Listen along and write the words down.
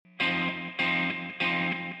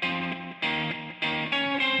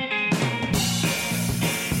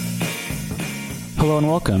Hello and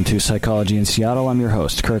welcome to Psychology in Seattle. I'm your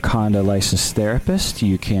host, Kirk Honda, licensed therapist.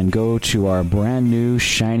 You can go to our brand new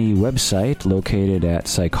shiny website located at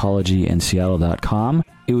psychologyinseattle.com.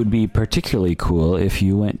 It would be particularly cool if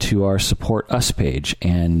you went to our Support Us page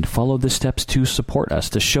and followed the steps to support us,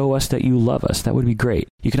 to show us that you love us. That would be great.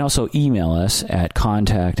 You can also email us at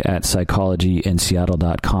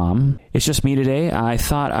contact@psychologyinseattle.com. It's just me today. I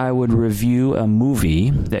thought I would review a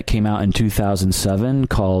movie that came out in 2007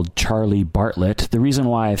 called Charlie Bartlett. The reason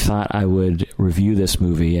why I thought I would review this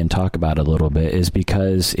movie and talk about it a little bit is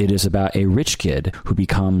because it is about a rich kid who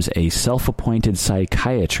becomes a self-appointed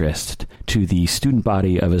psychiatrist to the student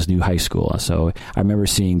body of his new high school. So I remember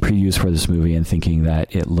seeing previews for this movie and thinking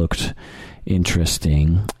that it looked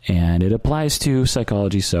interesting, and it applies to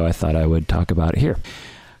psychology, so I thought I would talk about it here.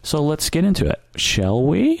 So let's get into it, shall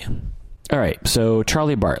we? All right, so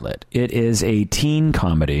Charlie Bartlett. It is a teen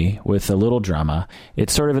comedy with a little drama.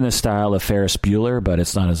 It's sort of in the style of Ferris Bueller, but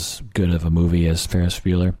it's not as good of a movie as Ferris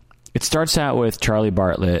Bueller. It starts out with Charlie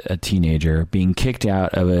Bartlett, a teenager, being kicked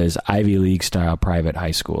out of his Ivy League-style private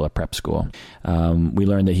high school, a prep school. We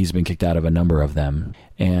learn that he's been kicked out of a number of them.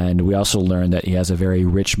 And we also learn that he has a very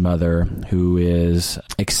rich mother who is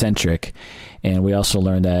eccentric. And we also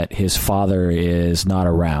learn that his father is not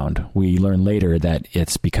around. We learn later that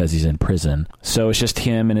it's because he's in prison. So it's just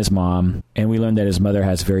him and his mom. And we learn that his mother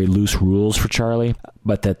has very loose rules for Charlie,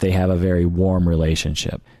 but that they have a very warm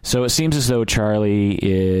relationship. So it seems as though Charlie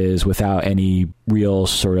is without any real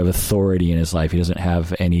sort of authority in his life. He doesn't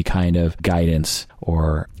have any kind of guidance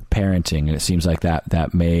or parenting, and it seems like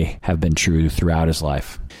that may have been true throughout his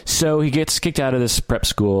life. So he gets kicked out of this prep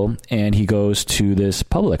school, and he goes to this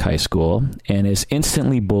public high school and is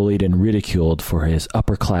instantly bullied and ridiculed for his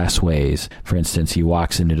upper class ways. For instance, he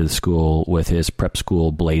walks into the school with his prep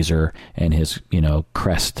school blazer and his,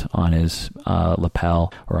 crest on his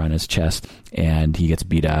lapel or on his chest, and he gets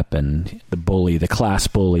beat up, and the class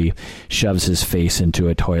bully, shoves his face into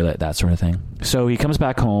a toilet, that sort of thing. So he comes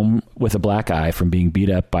back home with a black eye from being beat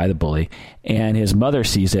up by the bully, and his mother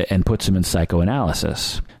sees it and puts him in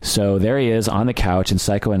psychoanalysis. So there he is on the couch in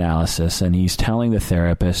psychoanalysis, and he's telling the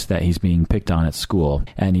therapist that he's being picked on at school.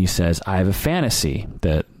 And he says, I have a fantasy.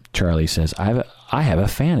 That Charlie says, I have a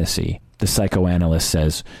fantasy. The psychoanalyst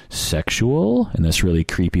says, sexual? In this really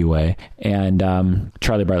creepy way. And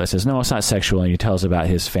Charlie Bartlett says, no, it's not sexual. And he tells about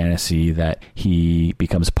his fantasy that he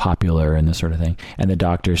becomes popular and this sort of thing. And the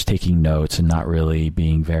doctor's taking notes and not really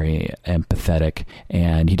being very empathetic.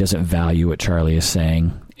 And he doesn't value what Charlie is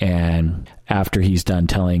saying. And after he's done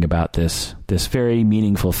telling about this very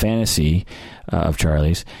meaningful fantasy of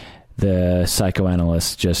Charlie's, the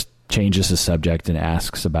psychoanalyst just changes the subject and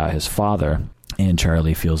asks about his father. And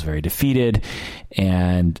Charlie feels very defeated,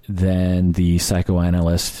 and then the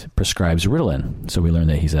psychoanalyst prescribes Ritalin. So we learn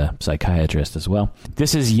that he's a psychiatrist as well.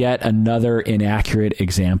 This is yet another inaccurate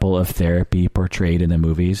example of therapy portrayed in the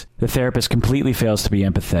movies. The therapist completely fails to be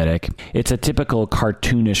empathetic. It's a typical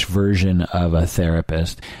cartoonish version of a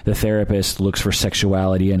therapist. The therapist looks for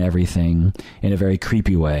sexuality in everything in a very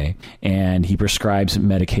creepy way, and he prescribes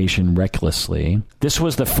medication recklessly. This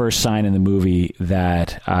was the first sign in the movie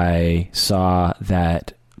that I saw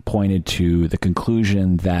that pointed to the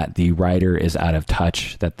conclusion that the writer is out of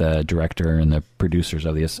touch, that the director and the producers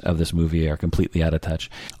of this movie are completely out of touch.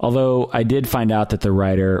 Although I did find out that the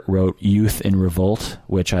writer wrote Youth in Revolt,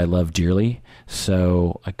 which I love dearly,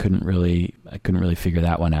 so I couldn't really figure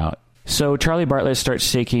that one out. So Charlie Bartlett starts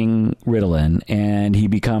taking Ritalin, and he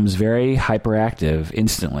becomes very hyperactive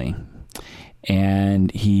instantly.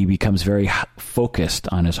 And he becomes very focused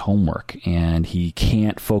on his homework, and he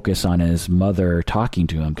can't focus on his mother talking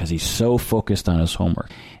to him because he's so focused on his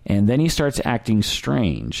homework. And then he starts acting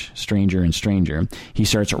stranger and stranger. He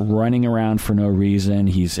starts running around for no reason.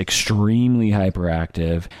 He's extremely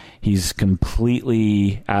hyperactive. He's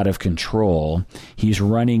completely out of control. He's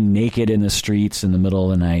running naked in the streets in the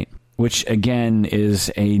middle of the night, which again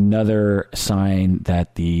is another sign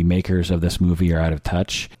that the makers of this movie are out of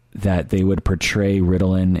touch, that they would portray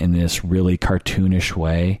Ritalin in this really cartoonish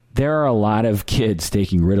way. There are a lot of kids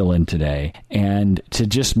taking Ritalin today, and to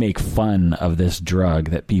just make fun of this drug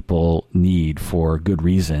that people need for good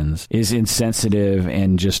reasons is insensitive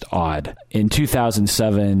and just odd. In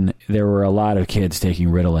 2007, there were a lot of kids taking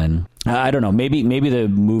Ritalin. I don't know. Maybe the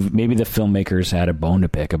filmmakers had a bone to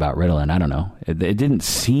pick about Ritalin. I don't know. It didn't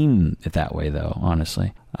seem that way, though.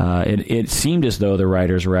 Honestly, it seemed as though the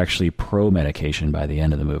writers were actually pro medication by the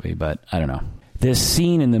end of the movie. But I don't know. This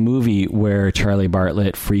scene in the movie where Charlie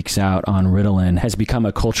Bartlett freaks out on Ritalin has become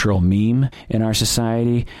a cultural meme in our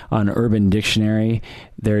society. On Urban Dictionary,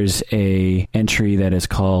 there's a entry that is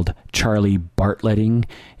called Charlie Bartletting.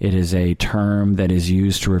 It is a term that is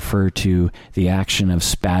used to refer to the action of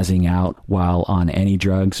spazzing out while on any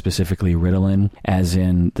drug, specifically Ritalin, as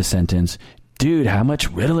in the sentence, "Dude, how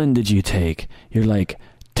much Ritalin did you take?" You're like,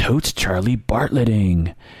 "Totes Charlie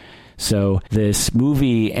Bartletting." So this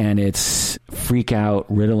movie and its freak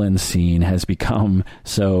out Ritalin scene has become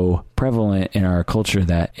so prevalent in our culture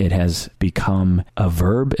that it has become a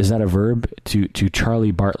verb. Is that a verb? To Charlie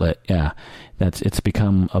Bartlett. Yeah, it's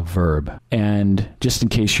become a verb. And just in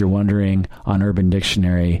case you're wondering, on Urban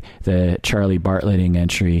Dictionary, the Charlie Bartletting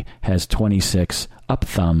entry has 26 up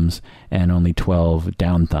thumbs and only 12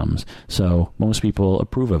 down thumbs. So most people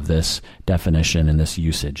approve of this definition and this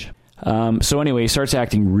usage. So anyway, he starts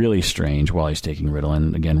acting really strange while he's taking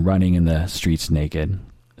Ritalin, again, running in the streets naked.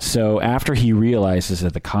 So after he realizes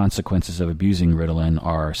that the consequences of abusing Ritalin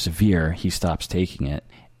are severe, he stops taking it.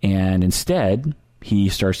 And instead, he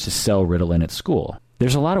starts to sell Ritalin at school.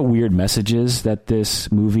 There's a lot of weird messages that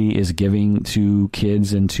this movie is giving to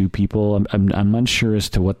kids and to people. I'm unsure as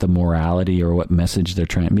to what the morality or what message they're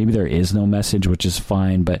trying. Maybe there is no message, which is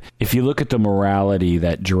fine. But if you look at the morality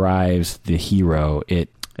that drives the hero,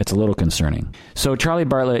 it's a little concerning. So Charlie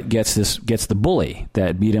Bartlett gets the bully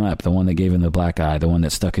that beat him up, the one that gave him the black eye, the one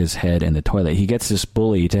that stuck his head in the toilet. He gets this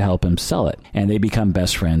bully to help him sell it, and they become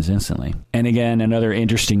best friends instantly. And again, another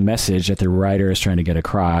interesting message that the writer is trying to get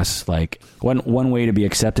across, like one way to be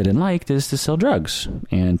accepted and liked is to sell drugs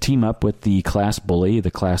and team up with the class bully, the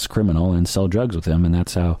class criminal, and sell drugs with him, and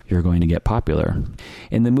that's how you're going to get popular.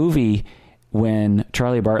 In the movie, when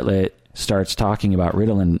Charlie Bartlett starts talking about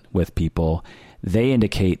Ritalin with people, they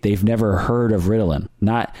indicate they've never heard of Ritalin.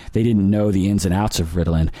 They didn't know the ins and outs of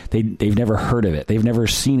Ritalin. They've never heard of it. They've never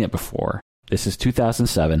seen it before. This is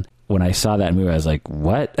 2007. When I saw that movie, I was like,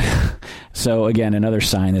 what? So again, another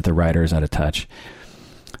sign that the writer is out of touch.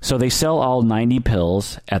 So they sell all 90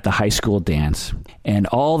 pills at the high school dance, and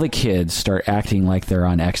all the kids start acting like they're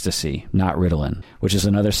on ecstasy, not Ritalin, which is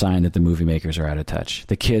another sign that the movie makers are out of touch.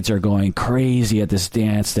 The kids are going crazy at this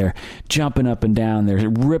dance. They're jumping up and down. They're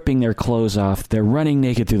ripping their clothes off. They're running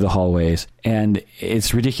naked through the hallways, and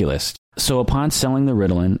it's ridiculous. So upon selling the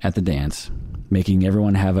Ritalin at the dance, making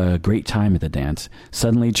everyone have a great time at the dance,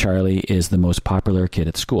 suddenly Charlie is the most popular kid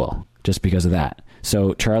at school just because of that.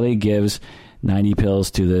 So Charlie gives 90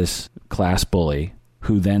 pills to this class bully,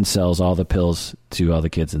 who then sells all the pills to all the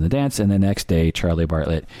kids in the dance, and the next day Charlie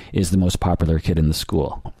Bartlett is the most popular kid in the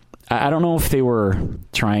school. I don't know if they were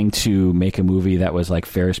trying to make a movie that was like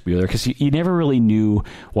Ferris Bueller, because you never really knew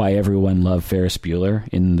why everyone loved Ferris Bueller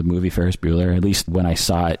in the movie Ferris Bueller, at least when I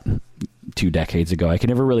saw it 2 decades ago. I could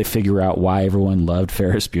never really figure out why everyone loved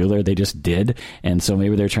Ferris Bueller. They just did, and so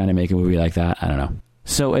maybe they're trying to make a movie like that. I don't know.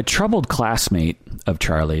 So a troubled classmate of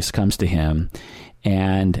Charlie's comes to him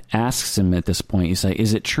and asks him at this point, he's like,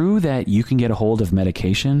 "Is it true that you can get a hold of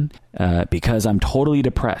medication? Because I'm totally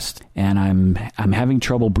depressed and I'm having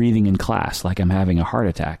trouble breathing in class, like I'm having a heart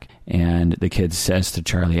attack." And the kid says to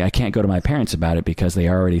Charlie, "I can't go to my parents about it because they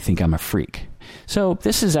already think I'm a freak." So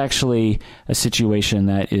this is actually a situation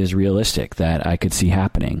that is realistic that I could see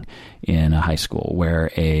happening in a high school,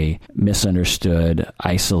 where a misunderstood,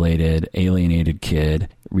 isolated, alienated kid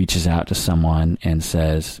reaches out to someone and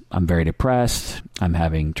says, "I'm very depressed, I'm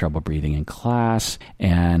having trouble breathing in class,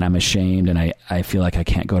 and I'm ashamed, and I feel like I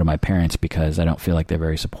can't go to my parents because I don't feel like they're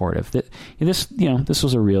very supportive." This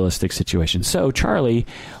was a realistic situation. So Charlie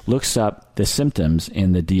looks up the symptoms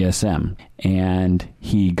in the DSM, and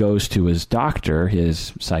he goes to his doctor,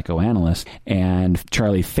 his psychoanalyst, and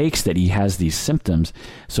Charlie fakes that he has these symptoms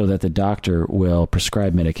so that the doctor will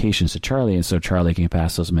prescribe medications to Charlie, and so Charlie can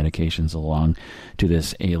pass those medications along to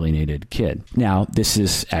this alienated kid. Now, this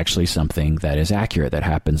is actually something that is accurate, that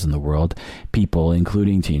happens in the world. People,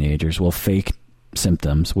 including teenagers, will fake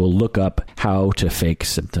symptoms, will look up how to fake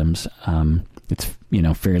symptoms. It's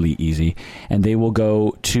fairly easy, and they will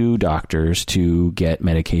go to doctors to get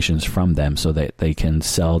medications from them so that they can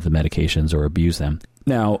sell the medications or abuse them.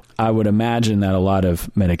 Now, I would imagine that a lot of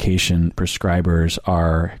medication prescribers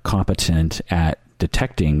are competent at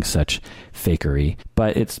detecting such fakery,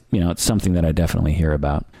 but it's something that I definitely hear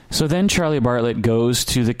about. So then Charlie Bartlett goes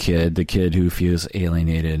to the kid who feels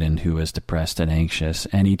alienated and who is depressed and anxious,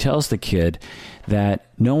 and he tells the kid that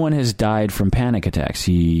no one has died from panic attacks.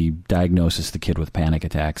 He diagnoses the kid with panic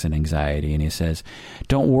attacks and anxiety, and he says,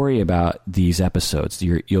 "Don't worry about these episodes.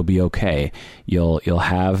 You'll be okay. You'll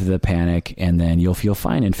have the panic, and then you'll feel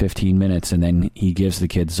fine in 15 minutes." And then he gives the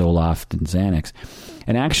kid Zoloft and Xanax.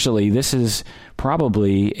 And actually, this is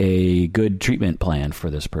probably a good treatment plan for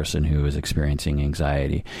this person who is experiencing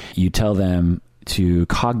anxiety. You tell them to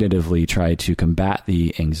cognitively try to combat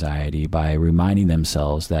the anxiety by reminding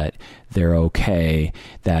themselves that they're okay,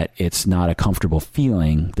 that it's not a comfortable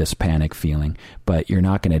feeling, this panic feeling, but you're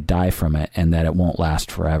not going to die from it, and that it won't last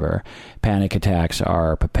forever. Panic attacks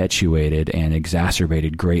are perpetuated and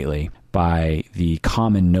exacerbated greatly by the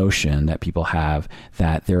common notion that people have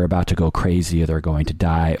that they're about to go crazy or they're going to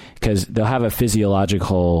die, because they'll have a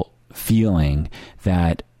physiological feeling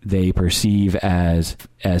that they perceive as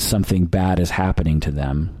something bad is happening to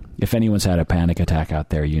them. If anyone's had a panic attack out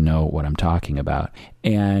there, you know what I'm talking about.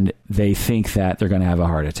 And they think that they're going to have a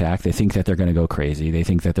heart attack. They think that they're going to go crazy. They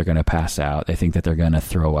think that they're going to pass out. They think that they're going to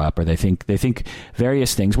throw up, or they think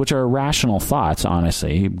various things, which are rational thoughts,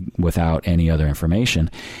 honestly, without any other information.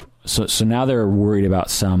 So now they're worried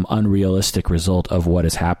about some unrealistic result of what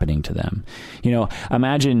is happening to them.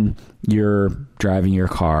 Imagine you're driving your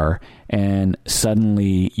car and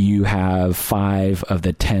suddenly you have 5 of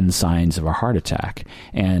the 10 signs of a heart attack,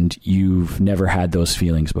 and you've never had those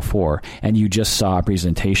feelings before, and you just saw a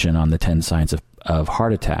presentation on the 10 signs of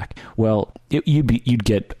heart attack. Well, you'd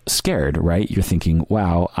get scared, right? You're thinking,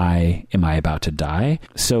 wow, am I about to die?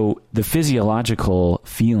 So the physiological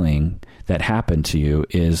feeling that happened to you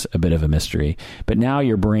is a bit of a mystery, but now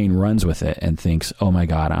your brain runs with it and thinks, oh my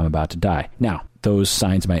God, I'm about to die. Now, those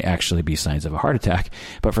signs might actually be signs of a heart attack,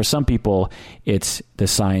 but for some people, it's the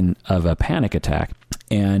sign of a panic attack.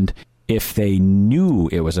 And if they knew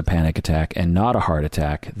it was a panic attack and not a heart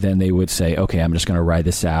attack, then they would say, okay, I'm just going to ride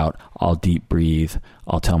this out. I'll deep breathe.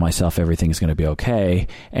 I'll tell myself everything's going to be okay.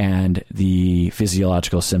 And the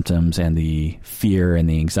physiological symptoms and the fear and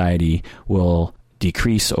the anxiety will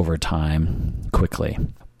decrease over time quickly.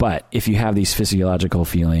 But if you have these physiological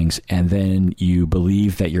feelings and then you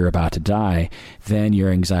believe that you're about to die, then your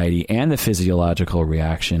anxiety and the physiological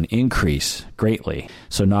reaction increase greatly.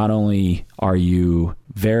 So not only are you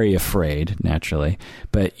very afraid, naturally,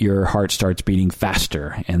 but your heart starts beating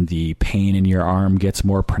faster and the pain in your arm gets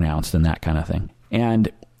more pronounced and that kind of thing.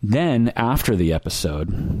 And then after the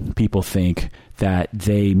episode, people think that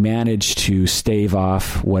they managed to stave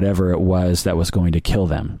off whatever it was that was going to kill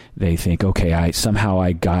them. They think, okay, I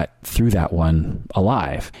got through that one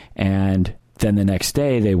alive. And then the next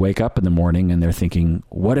day they wake up in the morning and they're thinking,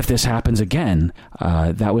 what if this happens again?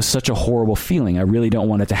 That was such a horrible feeling. I really don't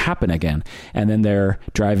want it to happen again. And then they're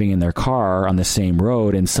driving in their car on the same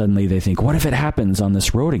road and suddenly they think, what if it happens on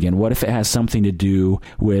this road again? What if it has something to do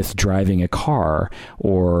with driving a car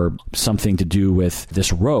or something to do with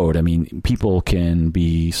this road? I mean, people can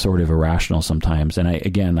be sort of irrational sometimes. And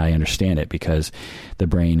I understand it because the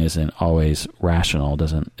brain isn't always rational,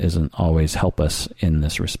 isn't always help us in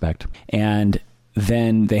this respect. And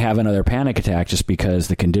then they have another panic attack just because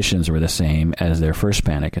the conditions were the same as their first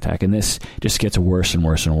panic attack. And this just gets worse and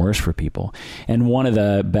worse and worse for people. And one of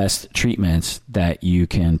the best treatments that you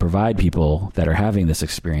can provide people that are having this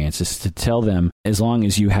experience is to tell them, as long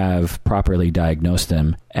as you have properly diagnosed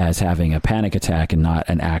them as having a panic attack and not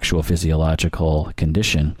an actual physiological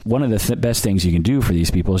condition, one of the best things you can do for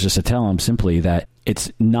these people is just to tell them simply that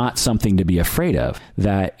it's not something to be afraid of,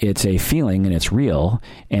 that it's a feeling and it's real,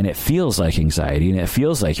 and it feels like anxiety, and it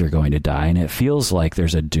feels like you're going to die, and it feels like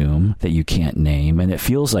there's a doom that you can't name, and it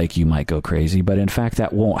feels like you might go crazy, but in fact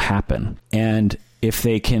that won't happen. And if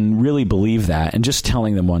they can really believe that, and just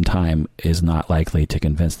telling them one time is not likely to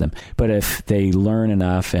convince them, but if they learn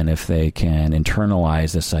enough and if they can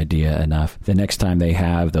internalize this idea enough, the next time they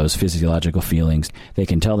have those physiological feelings, they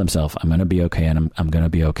can tell themselves, I'm going to be okay, and I'm going to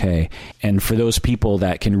be okay. And for those people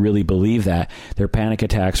that can really believe that, their panic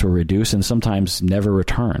attacks will reduce and sometimes never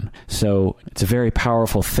return. So it's a very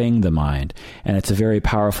powerful thing, the mind, and it's a very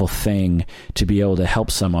powerful thing to be able to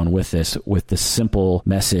help someone with this, with the simple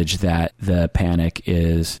message that the panic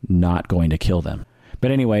is not going to kill them.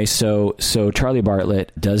 But anyway, so Charlie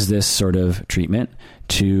Bartlett does this sort of treatment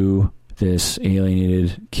to this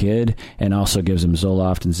alienated kid and also gives him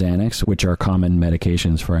Zoloft and Xanax, which are common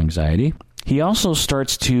medications for anxiety. He also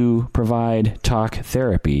starts to provide talk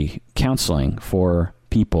therapy, counseling for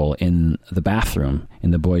people in the bathroom,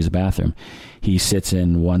 in the boys' bathroom. He sits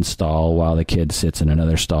in one stall while the kid sits in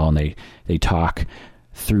another stall, and they talk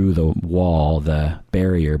through the wall, the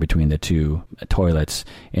barrier between the two toilets,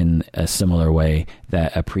 in a similar way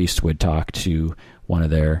that a priest would talk to one of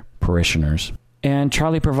their parishioners. And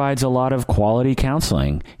Charlie provides a lot of quality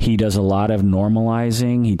counseling. He does a lot of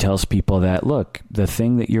normalizing. He tells people that, look, the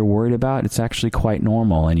thing that you're worried about, it's actually quite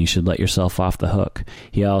normal and you should let yourself off the hook.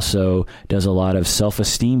 He also does a lot of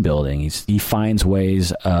self-esteem building. He finds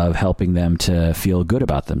ways of helping them to feel good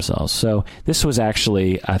about themselves. So this was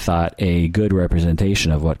actually, I thought, a good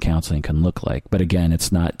representation of what counseling can look like. But again,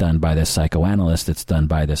 it's not done by this psychoanalyst. It's done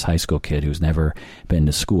by this high school kid who's never been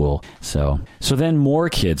to school. So then more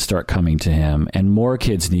kids start coming to him, and more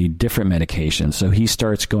kids need different medications. So he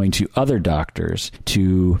starts going to other doctors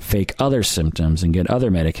to fake other symptoms and get other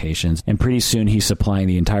medications. And pretty soon he's supplying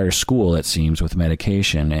the entire school, it seems, with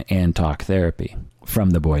medication and talk therapy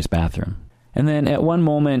from the boys' bathroom. And then at one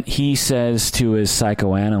moment he says to his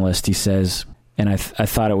psychoanalyst, he says, and I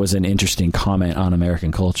thought it was an interesting comment on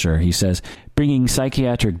American culture. He says, bringing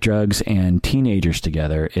psychiatric drugs and teenagers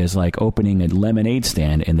together is like opening a lemonade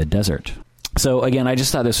stand in the desert. So again, I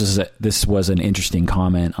just thought this was an interesting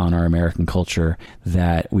comment on our American culture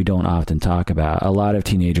that we don't often talk about. A lot of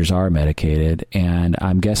teenagers are medicated, and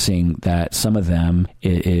I'm guessing that some of them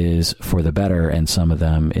it is for the better and some of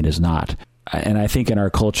them it is not. And I think in our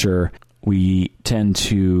culture, we tend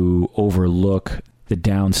to overlook the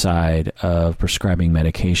downside of prescribing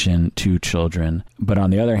medication to children. But on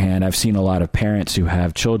the other hand, I've seen a lot of parents who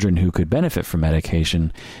have children who could benefit from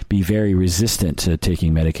medication be very resistant to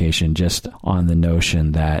taking medication just on the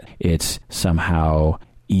notion that it's somehow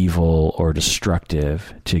evil or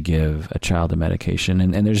destructive to give a child a medication.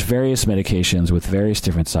 And there's various medications with various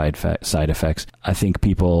different side effects. I think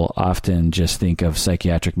people often just think of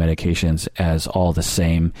psychiatric medications as all the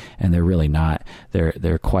same, and they're really not.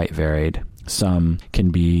 They're quite varied. Some can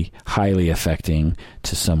be highly affecting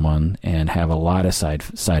to someone and have a lot of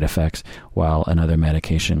side effects, while another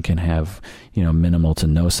medication can have, minimal to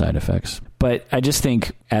no side effects. But I just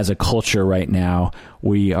think as a culture right now,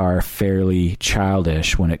 we are fairly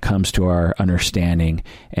childish when it comes to our understanding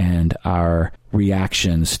and our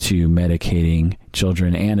reactions to medicating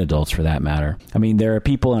children and adults for that matter. I mean, there are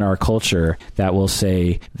people in our culture that will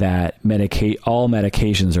say that all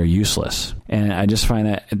medications are useless. And I just find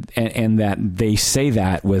that, and that they say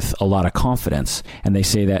that with a lot of confidence. And they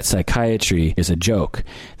say that psychiatry is a joke,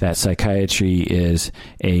 that psychiatry is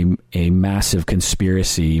a massive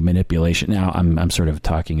conspiracy manipulation. Now, I'm sort of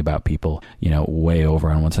talking about people, way over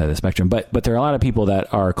on one side of the spectrum. But there are a lot of people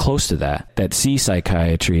that are close to that see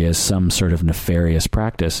psychiatry as some sort of nefarious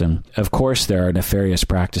practice. And of course, there are nefarious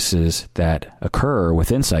practices that occur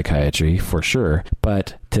within psychiatry, for sure.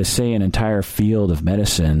 But to say an entire field of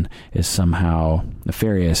medicine is somehow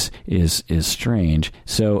nefarious is strange.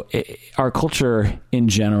 So our culture in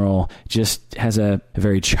general just has a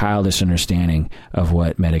very childish understanding of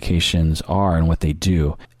what medications are and what they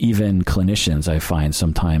do. Even clinicians, I find,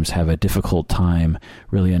 sometimes have a difficult time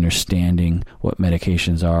really understanding what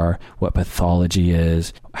medications are, what pathology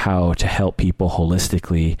is, how to help people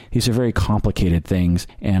holistically. These are very complicated things,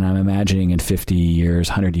 and I'm imagining in 50 years,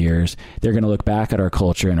 100 years, they're going to look back at our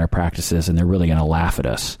culture and our practices, and they're really going to laugh at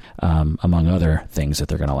us, among other things that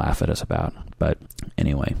they're going to laugh at us about. But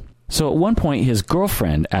anyway. So at one point, his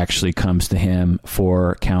girlfriend actually comes to him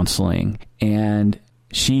for counseling, and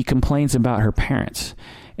she complains about her parents,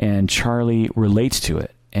 and Charlie relates to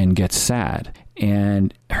it and gets sad.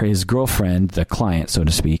 And his girlfriend, the client, so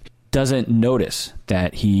to speak, doesn't notice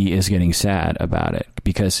that he is getting sad about it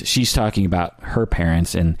because she's talking about her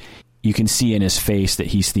parents, and you can see in his face that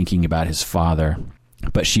he's thinking about his father,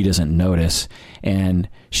 but she doesn't notice, and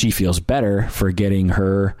she feels better for getting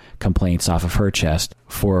her complaints off of her chest,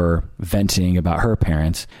 for venting about her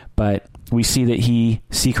parents. But we see that he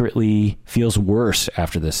secretly feels worse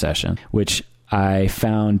after this session, which I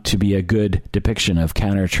found to be a good depiction of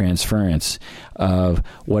countertransference, of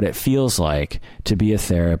what it feels like to be a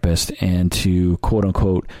therapist and to, quote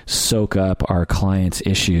unquote, soak up our clients'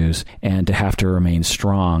 issues and to have to remain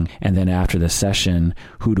strong. And then after the session,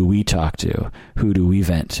 who do we talk to? Who do we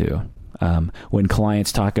vent to? When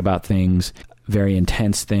clients talk about things, very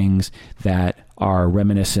intense things that are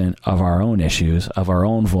reminiscent of our own issues, of our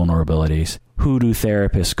own vulnerabilities, who do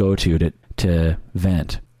therapists go to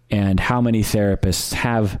vent? And how many therapists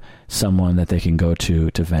have someone that they can go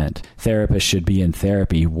to vent? Therapists should be in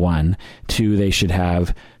therapy, 1. 2, they should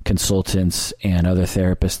have consultants and other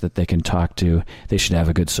therapists that they can talk to. They should have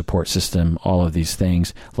a good support system, all of these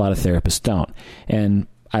things. A lot of therapists don't. And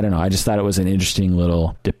I don't know, I just thought it was an interesting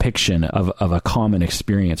little depiction of a common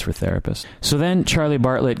experience for therapists. So then Charlie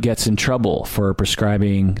Bartlett gets in trouble for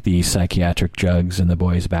prescribing the psychiatric drugs in the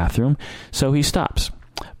boys' bathroom, so he stops.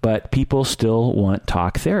 but people still want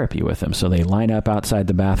talk therapy with him. So they line up outside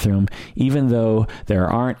the bathroom. Even though there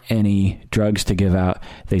aren't any drugs to give out,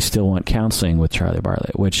 they still want counseling with Charlie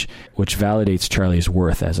Bartlett, which validates Charlie's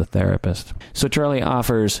worth as a therapist. So Charlie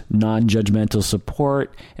offers non-judgmental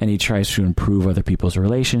support, and he tries to improve other people's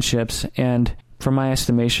relationships, and from my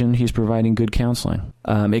estimation, he's providing good counseling.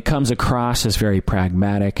 It comes across as very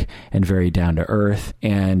pragmatic and very down to earth,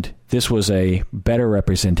 and this was a better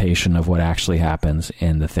representation of what actually happens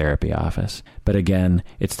in the therapy office. But again,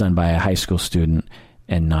 it's done by a high school student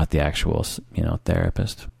and not the actual,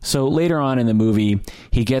 therapist. So later on in the movie,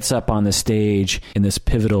 he gets up on the stage in this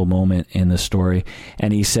pivotal moment in the story,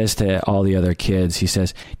 and he says to all the other kids, he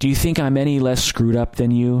says, "Do you think I'm any less screwed up than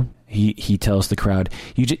you?" He tells the crowd,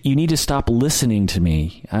 you need to stop listening to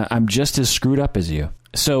me. I'm just as screwed up as you.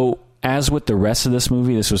 So as with the rest of this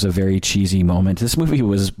movie, this was a very cheesy moment. This movie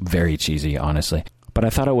was very cheesy, honestly. But I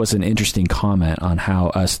thought it was an interesting comment on how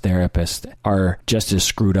us therapists are just as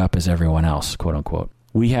screwed up as everyone else, quote unquote.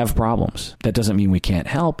 We have problems. That doesn't mean we can't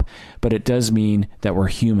help, but it does mean that we're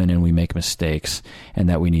human and we make mistakes and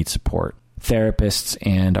that we need support. Therapists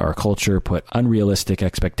and our culture put unrealistic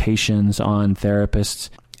expectations on therapists.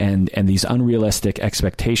 And these unrealistic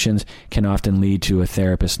expectations can often lead to a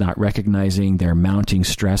therapist not recognizing their mounting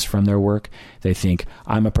stress from their work. They think,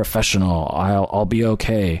 I'm a professional, I'll be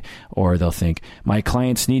okay. Or they'll think, my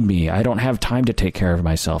clients need me, I don't have time to take care of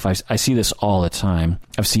myself. I see this all the time.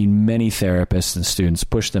 I've seen many therapists and students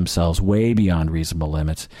push themselves way beyond reasonable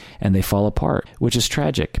limits, and they fall apart, which is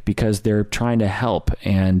tragic because they're trying to help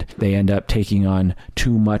and they end up taking on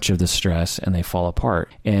too much of the stress and they fall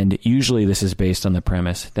apart. And usually this is based on the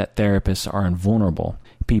premise that therapists are invulnerable.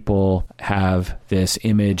 People have this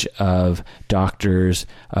image of doctors,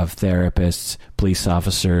 of therapists, police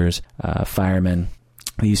officers, firemen,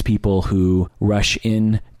 these people who rush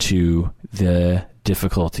into the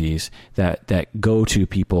difficulties that go to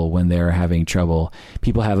people when they're having trouble.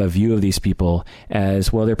 People have a view of these people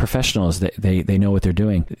as, well, they're professionals. They know what they're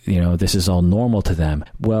doing. This is all normal to them.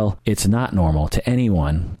 Well, it's not normal to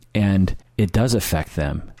anyone, and it does affect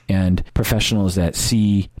them. And professionals that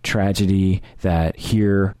see tragedy, that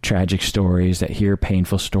hear tragic stories, that hear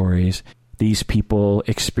painful stories, these people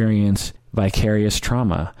experience vicarious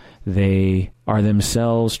trauma. They are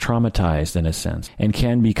themselves traumatized in a sense and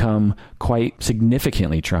can become quite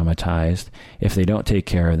significantly traumatized if they don't take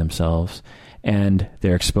care of themselves, and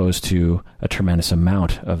they're exposed to a tremendous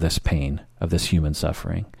amount of this pain, of this human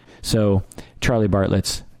suffering. So Charlie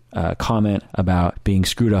Bartlett's comment about being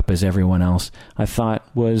screwed up as everyone else, I thought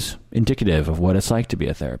was indicative of what it's like to be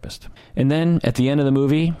a therapist. And then at the end of the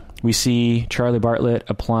movie, we see Charlie Bartlett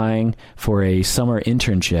applying for a summer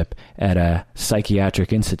internship at a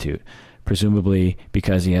psychiatric institute, presumably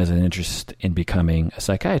because he has an interest in becoming a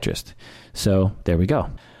psychiatrist. So there we go.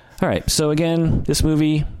 All right, so again, this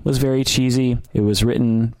movie was very cheesy. It was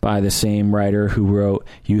written by the same writer who wrote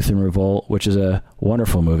Youth in Revolt, which is a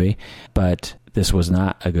wonderful movie, but this was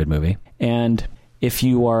not a good movie. And if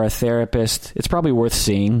you are a therapist, it's probably worth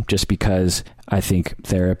seeing just because I think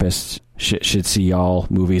therapists should see all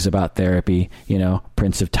movies about therapy,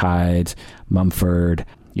 Prince of Tides, Mumford.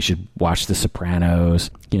 You should watch The Sopranos,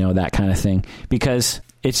 that kind of thing, because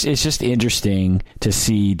it's just interesting to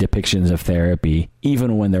see depictions of therapy,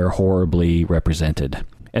 even when they're horribly represented.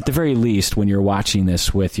 At the very least, when you're watching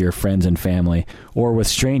this with your friends and family or with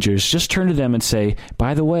strangers, just turn to them and say,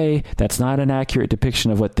 by the way, that's not an accurate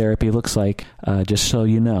depiction of what therapy looks like. Just so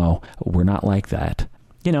you know, we're not like that.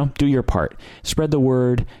 Do your part. Spread the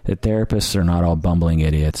word that therapists are not all bumbling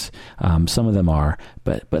idiots. Some of them are,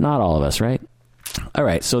 but not all of us, right? All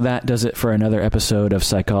right, so that does it for another episode of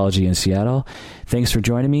Psychology in Seattle. Thanks for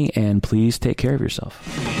joining me, and please take care of yourself.